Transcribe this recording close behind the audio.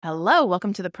Hello,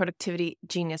 welcome to the Productivity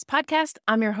Genius Podcast.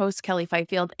 I'm your host, Kelly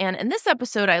Fifield, and in this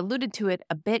episode, I alluded to it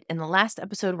a bit in the last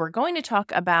episode. We're going to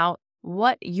talk about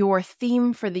what your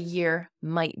theme for the year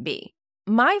might be.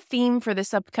 My theme for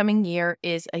this upcoming year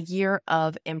is a year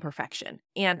of imperfection,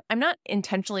 and I'm not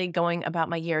intentionally going about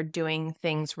my year doing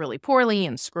things really poorly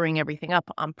and screwing everything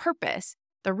up on purpose.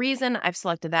 The reason I've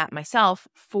selected that myself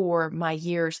for my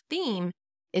year's theme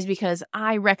is because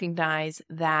I recognize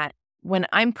that when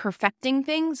I'm perfecting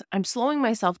things, I'm slowing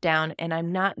myself down and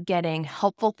I'm not getting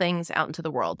helpful things out into the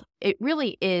world. It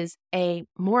really is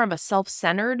more of a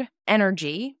self-centered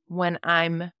energy when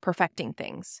I'm perfecting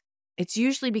things. It's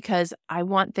usually because I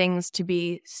want things to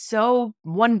be so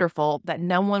wonderful that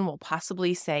no one will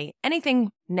possibly say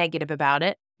anything negative about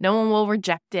it. No one will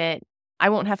reject it. I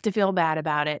won't have to feel bad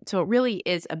about it. So it really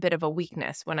is a bit of a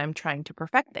weakness when I'm trying to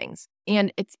perfect things.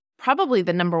 And it's probably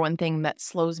the number one thing that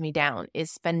slows me down is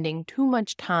spending too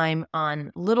much time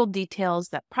on little details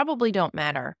that probably don't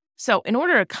matter. So in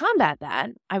order to combat that,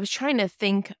 I was trying to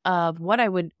think of what I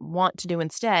would want to do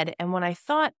instead. And when I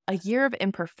thought a year of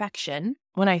imperfection,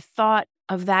 when I thought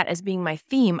of that as being my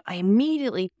theme, I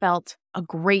immediately felt a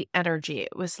great energy.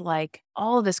 It was like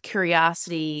all of this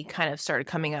curiosity kind of started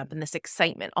coming up and this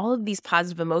excitement, all of these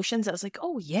positive emotions. I was like,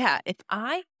 oh yeah, if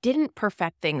I didn't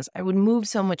perfect things, I would move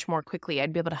so much more quickly.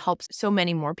 I'd be able to help so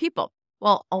many more people.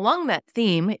 Well, along that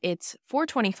theme, it's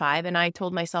 4:25 and I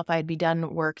told myself I'd be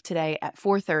done work today at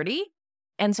 4:30.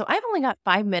 And so I've only got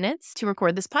 5 minutes to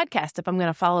record this podcast if I'm going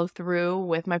to follow through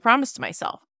with my promise to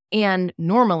myself. And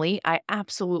normally, I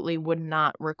absolutely would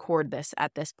not record this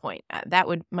at this point. That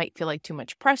might feel like too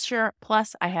much pressure.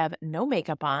 Plus, I have no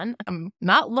makeup on. I'm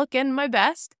not looking my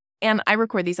best. And I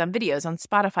record these on videos. On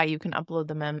Spotify, you can upload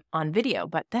them on video.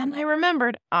 But then I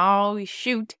remembered, oh,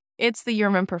 shoot, it's the year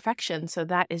of imperfection. So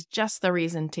that is just the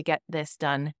reason to get this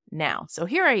done now. So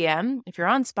here I am. If you're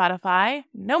on Spotify,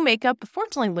 no makeup.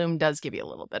 Fortunately, Loom does give you a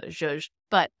little bit of zhuzh.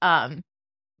 But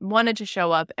wanted to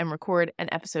show up and record an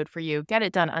episode for you, get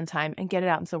it done on time, and get it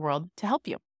out into the world to help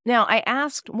you. Now, I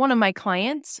asked one of my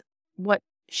clients what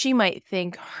she might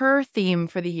think her theme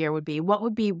for the year would be. What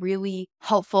would be really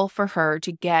helpful for her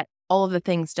to get all of the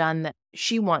things done that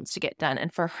she wants to get done?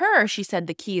 And for her, she said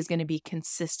the key is going to be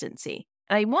consistency.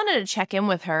 And I wanted to check in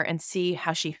with her and see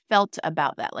how she felt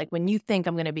about that. Like, when you think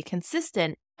I'm going to be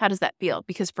consistent, how does that feel?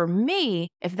 Because for me,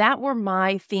 if that were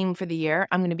my theme for the year,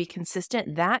 I'm going to be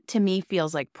consistent, that to me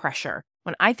feels like pressure.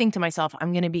 When I think to myself,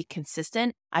 I'm going to be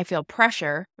consistent, I feel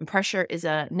pressure, and pressure is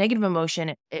a negative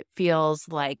emotion. It feels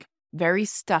like very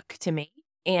stuck to me,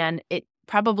 and it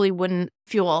probably wouldn't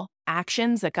fuel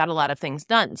actions that got a lot of things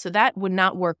done. So that would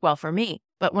not work well for me.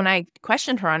 But when I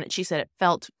questioned her on it, she said it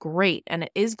felt great, and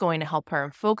it is going to help her.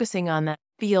 And focusing on that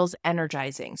feels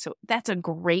energizing. So that's a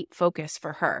great focus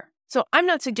for her. So I'm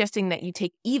not suggesting that you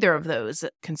take either of those,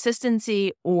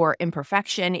 consistency or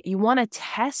imperfection. You want to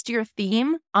test your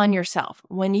theme on yourself.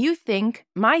 When you think,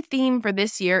 my theme for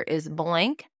this year is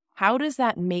blank, how does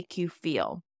that make you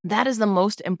feel? That is the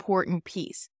most important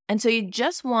piece. And so you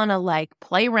just want to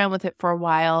play around with it for a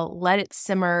while, let it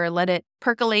simmer, let it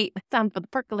percolate, time for the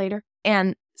percolator,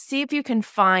 and see if you can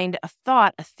find a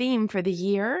thought, a theme for the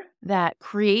year that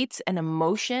creates an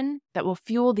emotion that will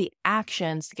fuel the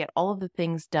actions to get all of the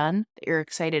things done that you're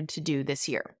excited to do this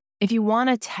year. If you want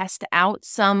to test out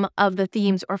some of the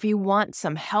themes, or if you want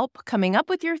some help coming up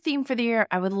with your theme for the year,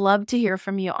 I would love to hear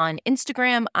from you on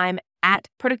Instagram. I'm at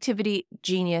Productivity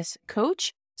Genius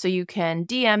Coach. So you can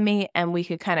DM me and we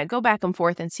could kind of go back and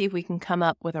forth and see if we can come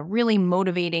up with a really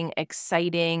motivating,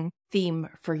 exciting theme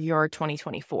for your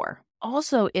 2024.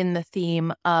 Also in the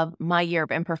theme of my year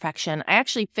of imperfection, I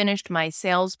actually finished my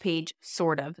sales page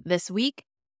this week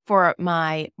for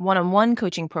my one-on-one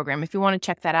coaching program. If you want to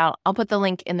check that out, I'll put the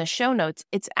link in the show notes.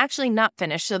 It's actually not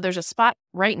finished. So there's a spot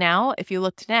right now, if you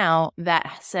looked now,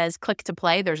 that says click to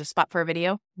play. There's a spot for a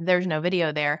video. There's no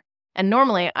video there. And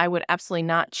normally I would absolutely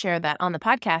not share that on the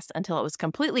podcast until it was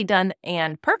completely done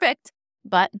and perfect,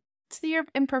 but it's the year of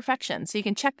imperfection. So you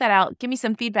can check that out. Give me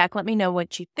some feedback. Let me know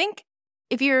what you think.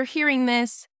 If you're hearing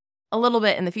this a little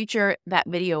bit in the future, that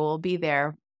video will be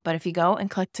there. But if you go and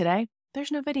click today,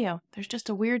 there's no video. There's just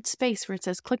a weird space where it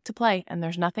says click to play and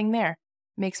there's nothing there.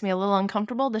 Makes me a little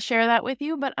uncomfortable to share that with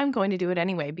you, but I'm going to do it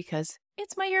anyway because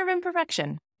it's my year of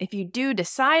imperfection. If you do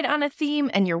decide on a theme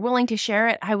and you're willing to share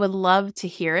it, I would love to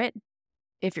hear it.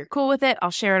 If you're cool with it, I'll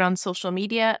share it on social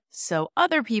media so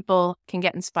other people can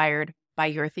get inspired by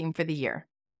your theme for the year.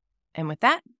 And with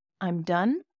that, I'm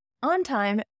done on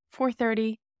time,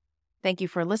 4:30. Thank you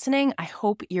for listening. I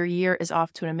hope your year is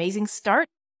off to an amazing start,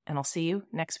 and I'll see you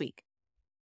next week.